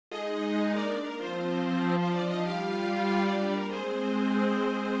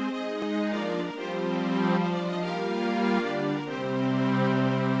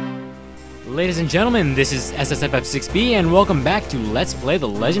ladies and gentlemen, this is SSFF6B, and welcome back to Let's Play The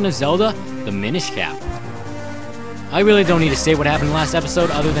Legend of Zelda, the Minish Cap. I really don't need to say what happened in the last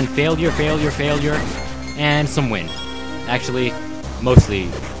episode other than failure, and some win. Actually, mostly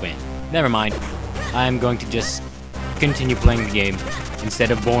win. Never mind. I'm going to just continue playing the game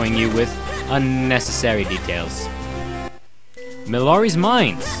instead of boring you with unnecessary details. Melari's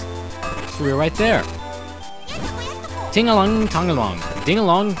Mines. So we're right there. Ting-along, tong-along.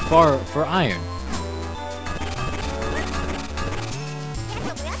 Ding-along for iron.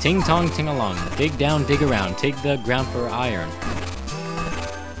 Ting-tong, ting-along. Dig down, dig around. Take the ground for iron.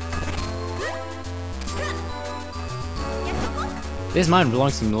 This mine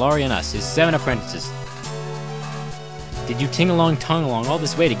belongs to Melari and us, his 7 apprentices. Did you ting-along, tong-along all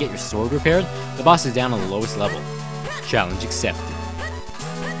this way to get your sword repaired? The boss is down on the lowest level. Challenge accepted.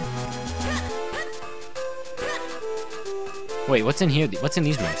 Wait, what's in here? What's in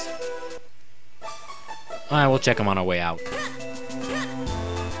these rooms? Alright, we'll check them on our way out. If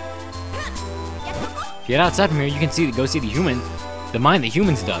you get outside from here, you can go see the mine the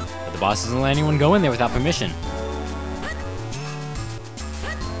humans dug. But the boss doesn't let anyone go in there without permission.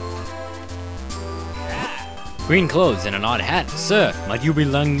 Green clothes and an odd hat. Sir, might you be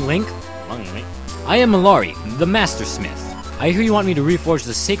Link? I am Melari, the Master Smith. I hear you want me to reforge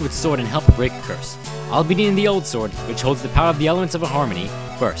the sacred sword and help break a curse. I'll be needing the old sword, which holds the power of the elements of a harmony,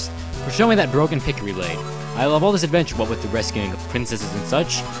 first. For show me that broken Picori blade. I love all this adventure, what with the rescuing of princesses and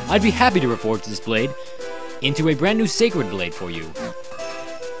such. I'd be happy to reforge this blade into a brand new sacred blade for you.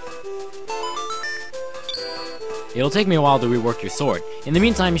 It'll take me a while to rework your sword. In the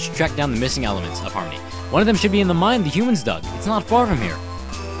meantime, you should track down the missing elements of harmony. One of them should be in the mine the humans dug. It's not far from here.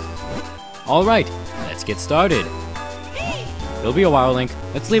 Alright, let's get started. It'll be a while, Link.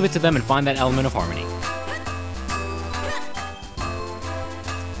 Let's leave it to them and find that element of harmony.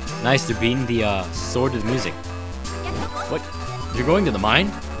 Nice, they're beating the sword to the music. What? You're going to the mine?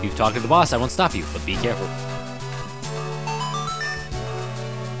 If you've talked to the boss, I won't stop you, but be careful.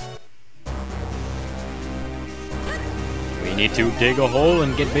 We need to dig a hole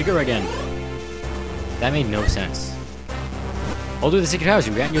and get bigger again. That made no sense. Hold the secret house,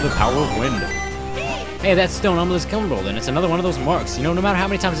 you grant you the power of wind. Hey, that stone almost comfortable, and it's another one of those marks. You know, no matter how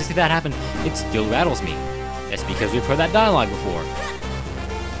many times I see that happen, it still rattles me. That's because we've heard that dialogue before.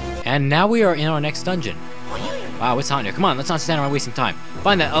 And now we are in our next dungeon. Wow, it's hot in here. Come on, let's not stand around wasting time.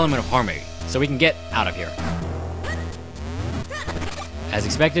 Find that element of harmony, so we can get out of here. As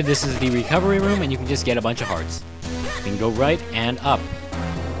expected, this is the recovery room, and you can just get a bunch of hearts. You can go right and up.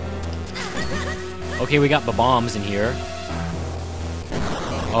 Okay, we got the bombs in here.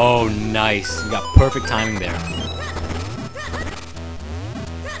 Oh, nice. We got perfect timing there.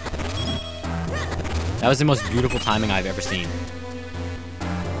 That was the most beautiful timing I've ever seen.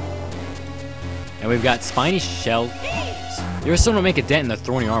 And we've got spiny shell. You're still gonna make a dent in the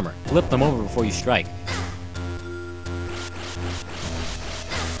thorny armor. Flip them over before you strike.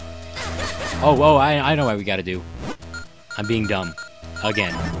 Oh, I know what we gotta do. I'm being dumb.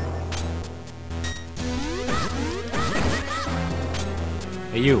 Again.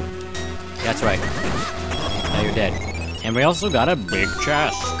 Hey, you. That's right. Now you're dead. And we also got a big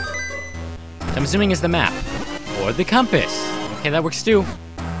chest. I'm assuming it's the map. Or the compass. Okay, that works too.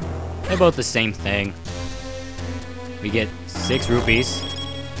 They're both the same thing. We get 6 rupees.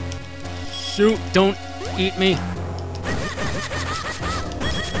 Shoot, don't eat me.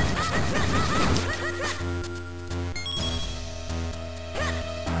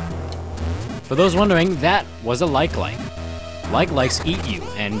 For those wondering, that was a like. Likes eat you,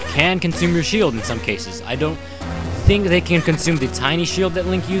 and can consume your shield in some cases. I don't think they can consume the tiny shield that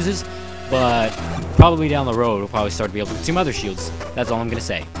Link uses, but probably down the road we'll probably start to be able to consume other shields. That's all I'm gonna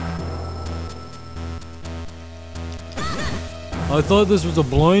say. I thought this was a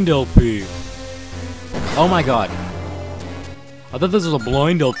blind LP. Oh my god. I thought this was a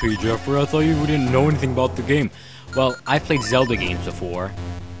blind LP, Jeffrey. I thought you didn't know anything about the game. Well, I've played Zelda games before,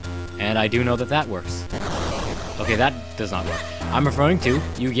 and I do know that that works. Okay, that does not work. I'm referring to,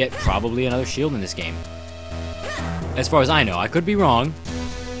 you get probably another shield in this game. As far as I know, I could be wrong.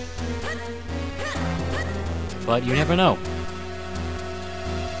 But you never know.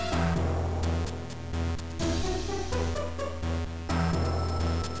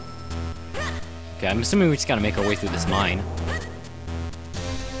 Okay, I'm assuming we just gotta make our way through this mine.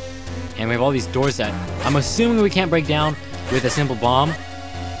 And we have all these doors that I'm assuming we can't break down with a simple bomb.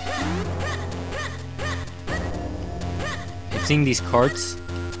 Seeing these carts?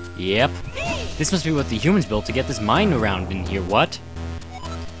 Yep. This must be what the humans built to get this mine around in here, what?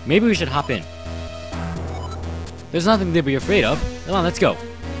 Maybe we should hop in. There's nothing to be afraid of. Come on, let's go.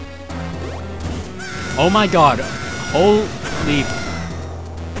 Oh my god. Holy...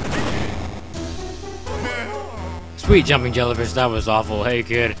 Sweet jumping jellyfish, that was awful. Hey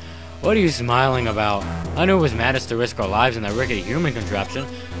kid, what are you smiling about? I knew it was madness to risk our lives in that rickety human contraption.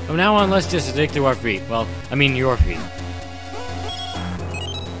 From now on, let's just stick to our feet. Well, I mean your feet.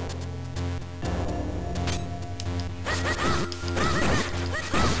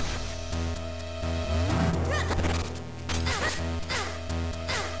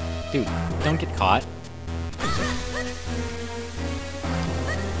 Dude, don't get caught.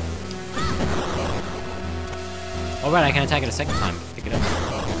 Alright, I can attack it a second time. Pick it up.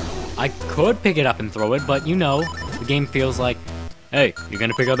 I could pick it up and throw it, but you know, the game feels like, hey, you're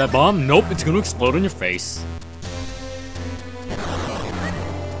gonna pick up that bomb? Nope, it's gonna explode in your face.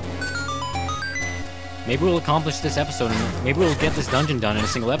 Maybe we'll accomplish this episode, and maybe we'll get this dungeon done in a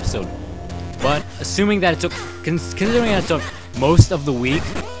single episode. But assuming that it took, considering that it took most of the week,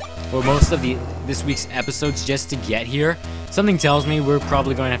 or most of this week's episodes just to get here, something tells me we're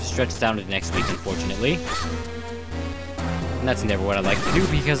probably going to have to stretch it down to next week, unfortunately. And that's never what I like to do,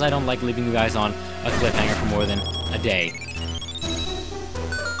 because I don't like leaving you guys on a cliffhanger for more than a day.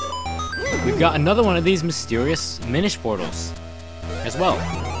 We've got another one of these mysterious Minish portals as well.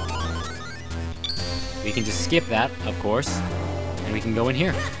 We can just skip that, of course, and we can go in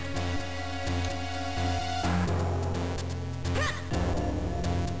here.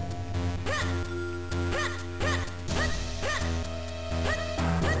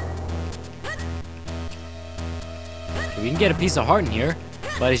 We can get a piece of heart in here,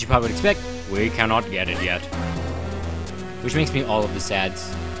 but as you probably would expect, we cannot get it yet. Which makes me all of the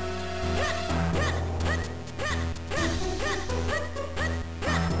sads.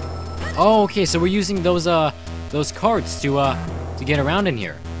 Oh, okay, so we're using those carts to get around in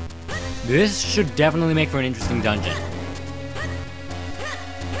here. This should definitely make for an interesting dungeon.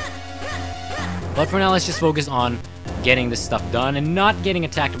 But for now, let's just focus on getting this stuff done and not getting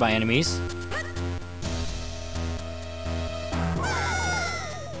attacked by enemies.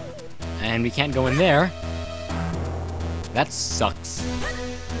 And we can't go in there. That sucks.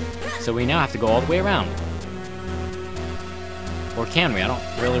 So we now have to go all the way around. Or can we? I don't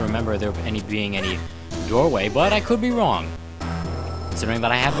really remember there being any doorway, but I could be wrong. Considering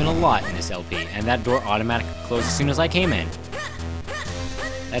that I have been a lot in this LP, and that door automatically closed as soon as I came in.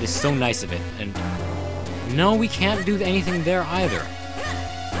 That is so nice of it. And no, we can't do anything there either.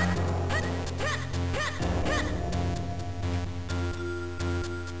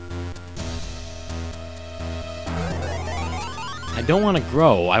 I don't want to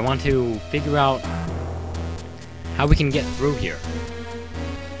grow. I want to figure out how we can get through here.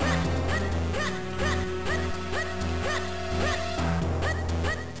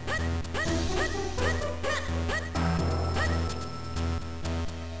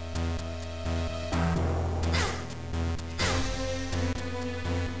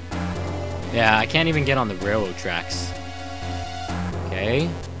 Yeah, I can't even get on the railroad tracks. Okay.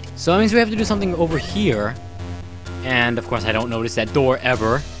 So that means we have to do something over here. And, of course, I don't notice that door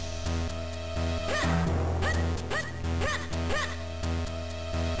ever.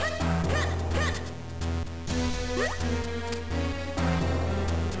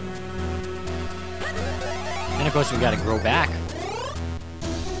 And, of course, we gotta grow back.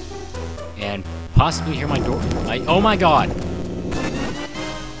 And possibly hear my door. Oh my god!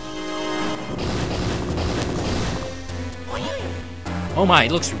 Oh my,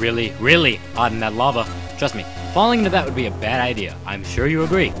 it looks really, really hot in that lava. Trust me. Falling into that would be a bad idea. I'm sure you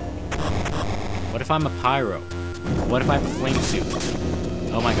agree. What if I'm a pyro? What if I have a flame suit?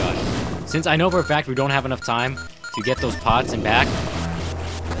 Oh my god. Since I know for a fact we don't have enough time to get those pots and back,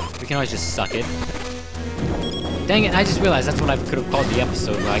 we can always just suck it. Dang it, I just realized that's what I could have called the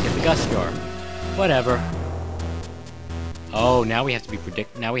episode where I get the gust jar. Whatever. Oh, now we have to be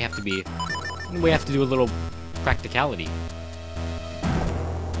now we have to do a little practicality.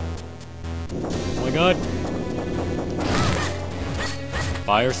 Oh my god.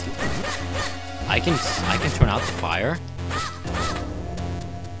 Fire. I can turn out the fire.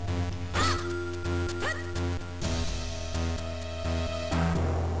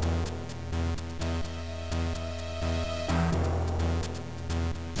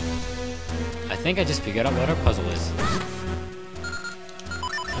 I think I just figured out what our puzzle is.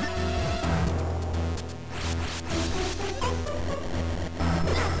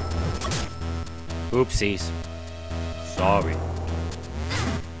 Oopsies. Sorry.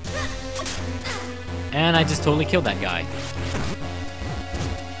 And I just totally killed that guy.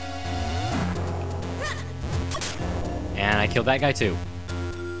 And I killed that guy too.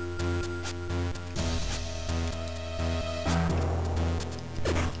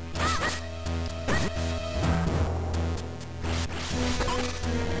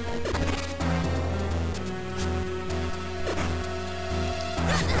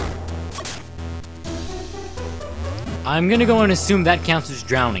 I'm gonna go and assume that counts as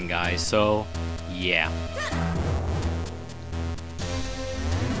drowning, guys, so yeah.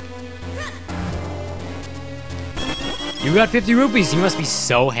 You got 50 rupees, you must be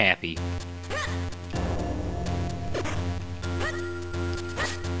so happy.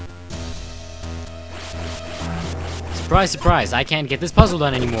 Surprise, surprise, I can't get this puzzle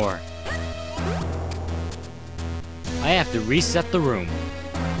done anymore. I have to reset the room.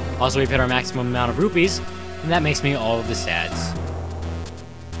 Also, we've hit our maximum amount of rupees, and that makes me all of the sads.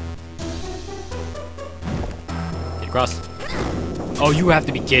 Get across. Oh, you have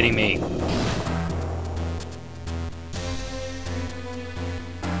to be kidding me.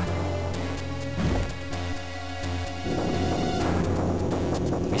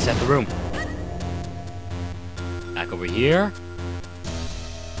 Reset the room. Back over here.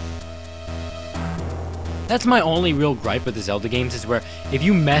 That's my only real gripe with the Zelda games, is where if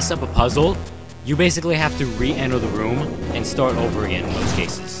you mess up a puzzle, you basically have to re-enter the room and start over again in most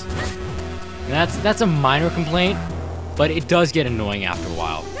cases. And that's a minor complaint, but it does get annoying after a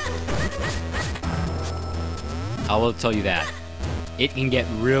while. I will tell you that. It can get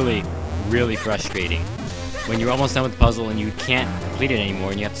really, really frustrating when you're almost done with the puzzle and you can't complete it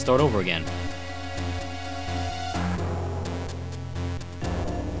anymore and you have to start over again.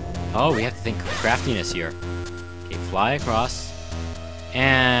 Oh, we have to think craftiness here. Okay, fly across.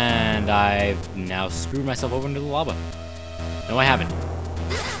 And I've now screwed myself over into the lava. No, I haven't.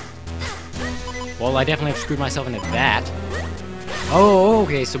 Well, I definitely have screwed myself into that. Oh,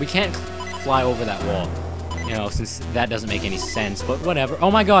 okay, so we can't fly over that wall. You know, since that doesn't make any sense, but whatever.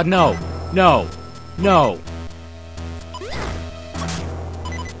 Oh my god, no! No! No!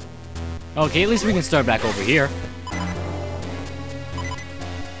 Okay, at least we can start back over here.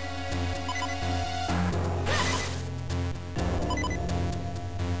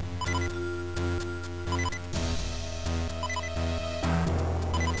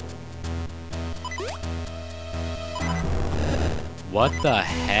 What the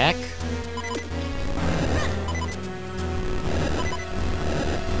heck?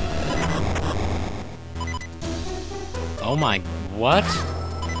 Oh my, what?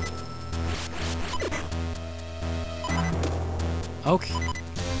 Okay,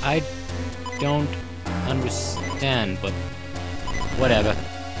 I don't understand, but whatever.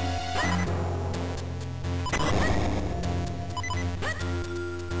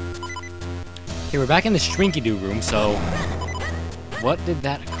 Okay, we're back in the Shrinky-Doo room, so what did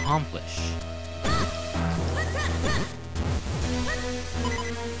that accomplish?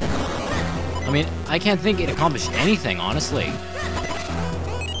 I mean, I can't think it accomplished anything, honestly.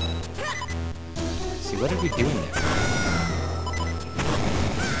 Let's see, what did we do in there?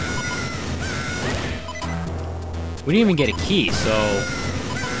 We didn't even get a key, so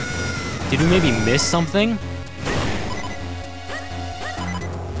did we maybe miss something?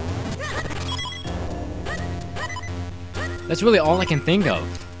 That's really all I can think of.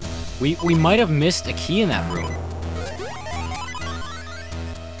 We might have missed a key in that room.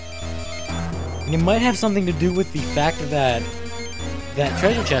 And it might have something to do with the fact that that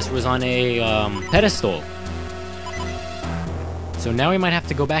treasure chest was on a pedestal. So now we might have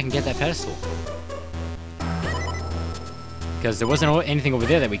to go back and get that pedestal. Because there wasn't anything over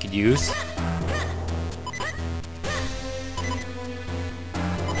there that we could use.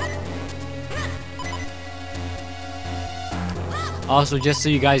 Also, just so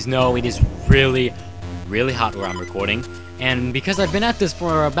you guys know, it is really, really hot where I'm recording. And because I've been at this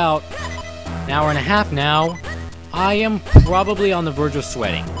for about an hour and a half now, I am probably on the verge of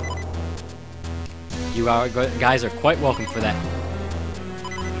sweating. You guys are quite welcome for that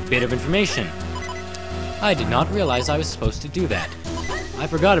bit of information. I did not realize I was supposed to do that. I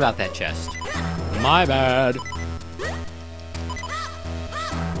forgot about that chest. My bad.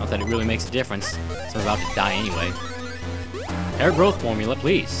 Not that it really makes a difference, so I'm about to die anyway. Hair growth formula,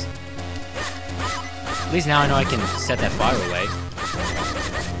 please. At least now I know I can set that fire away.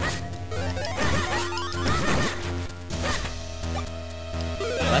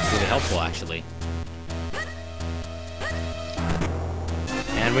 Well, that's really helpful, actually.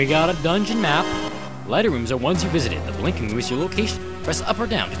 And we got a dungeon map. Lighter rooms are ones you visited. The blinking moves your location. Press up or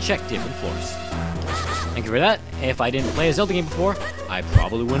down to check different floors. Thank you for that. If I didn't play a Zelda game before, I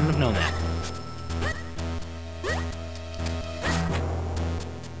probably wouldn't have known that.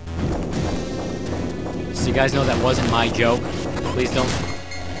 So you guys know that wasn't my joke. Please don't.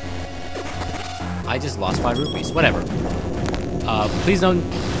 I just lost 5 rupees. Whatever. Please don't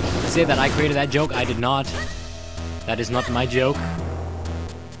say that I created that joke. I did not. That is not my joke.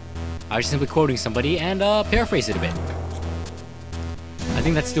 I was simply quoting somebody and paraphrase it a bit. I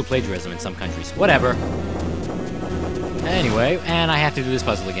think that's still plagiarism in some countries. Whatever. Anyway, and I have to do this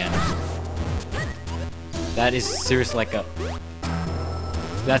puzzle again. That is seriously like a...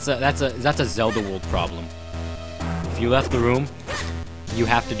 That's a Zelda world problem. If you left the room, you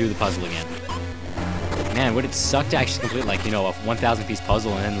have to do the puzzle again. Man, would it suck to actually complete, like, you know, a 1,000 piece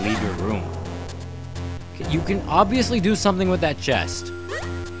puzzle and then leave your room. You can obviously do something with that chest.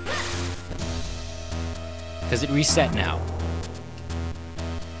 Because it reset now.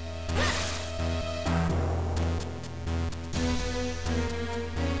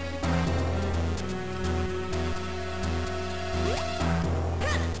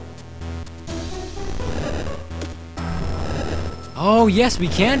 Oh, yes, we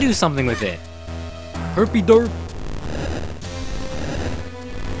can do something with it. Herpy derp.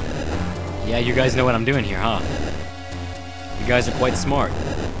 Yeah, you guys know what I'm doing here, huh? You guys are quite smart.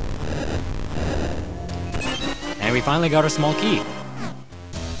 And we finally got our small key.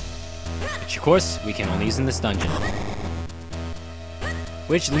 Which, of course, we can only use in this dungeon.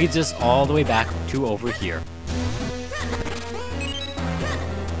 Which leads us all the way back to over here.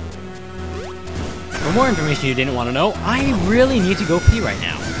 For more information you didn't want to know, I really need to go pee right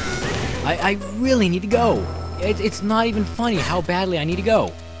now. I really need to go. It's not even funny how badly I need to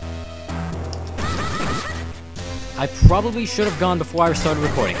go. I probably should have gone before I started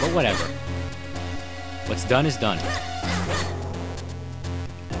recording, but whatever. What's done is done.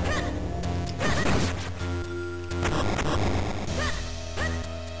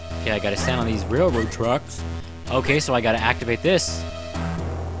 Okay, I gotta stand on these railroad tracks. Okay, so I gotta activate this.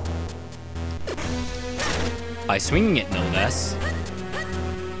 By swinging it, no less.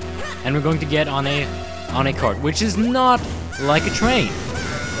 And we're going to get on a cart, which is not like a train.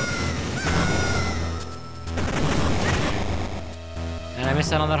 And I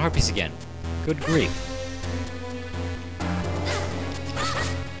missed out on that heart piece again. Good grief.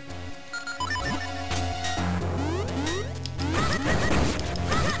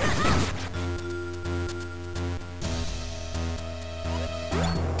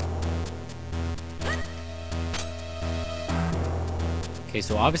 Okay,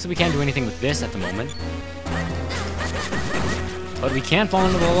 so obviously we can't do anything with this at the moment. But we can fall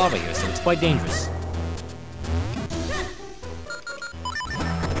into the lava here, so it's quite dangerous.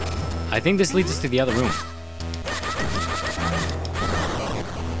 I think this leads us to the other room.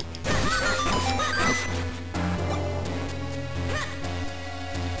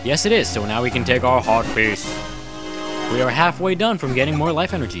 Yes, it is, so now we can take our heart piece. We are halfway done from getting more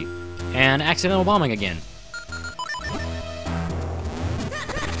life energy. And accidental bombing again.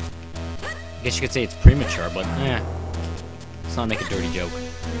 I guess you could say it's premature, but let's not make a dirty joke.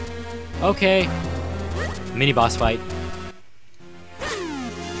 Okay. Mini boss fight.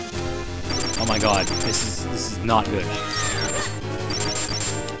 Oh my god, this is not good.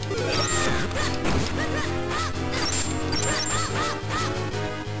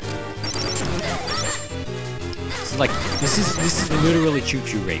 This is literally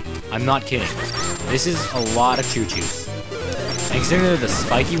choo-choo rape. I'm not kidding. This is a lot of choo-choos. And considering they're the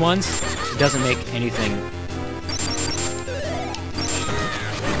spiky ones, it doesn't make anything.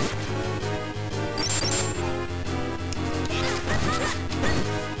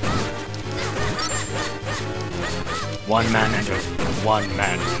 One man enters, one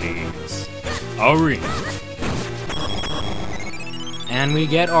man leaves. Hurry! And we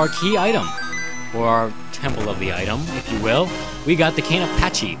get our key item, or our temple of the item, if you will. We got the cane of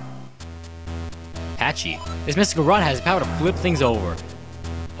Patchy. Patchy. This mystical rod has the power to flip things over.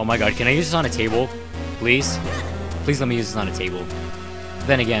 Oh my god, can I use this on a table? Please? Please let me use this on a table.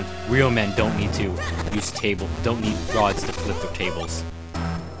 Then again, real men don't need to use don't need rods to flip their tables.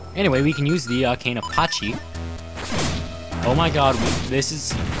 Anyway, we can use the cane of Patchy. Oh my god, this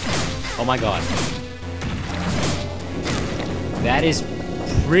is... Oh my god. That is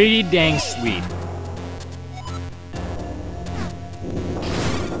pretty dang sweet.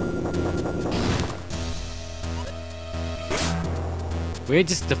 We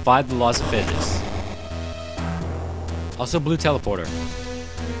just defied the laws of physics. Also, blue teleporter.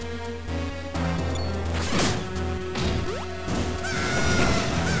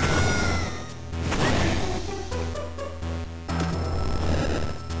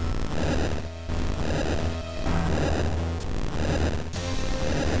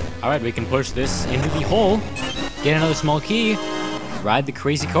 Alright, we can push this into the hole, get another small key, ride the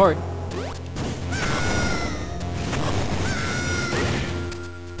crazy cart.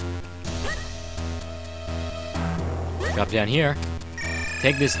 Drop down here,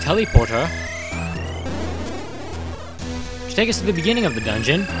 take this teleporter, which takes us to the beginning of the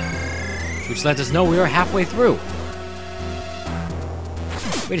dungeon, which lets us know we are halfway through.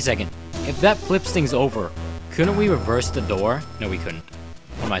 Wait a second, if that flips things over, Couldn't we reverse the door? No, we couldn't.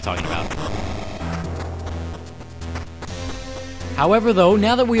 What am I talking about? However, though,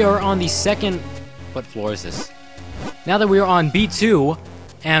 now that we are on the second... What floor is this? Now that we are on B2,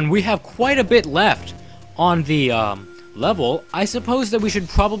 and we have quite a bit left on the level, I suppose that we should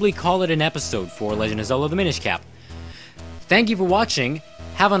probably call it an episode for Legend of Zelda the Minish Cap. Thank you for watching,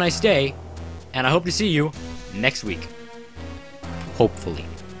 have a nice day, and I hope to see you next week. Hopefully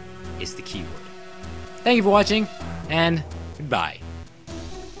is the keyword. Thank you for watching, and goodbye.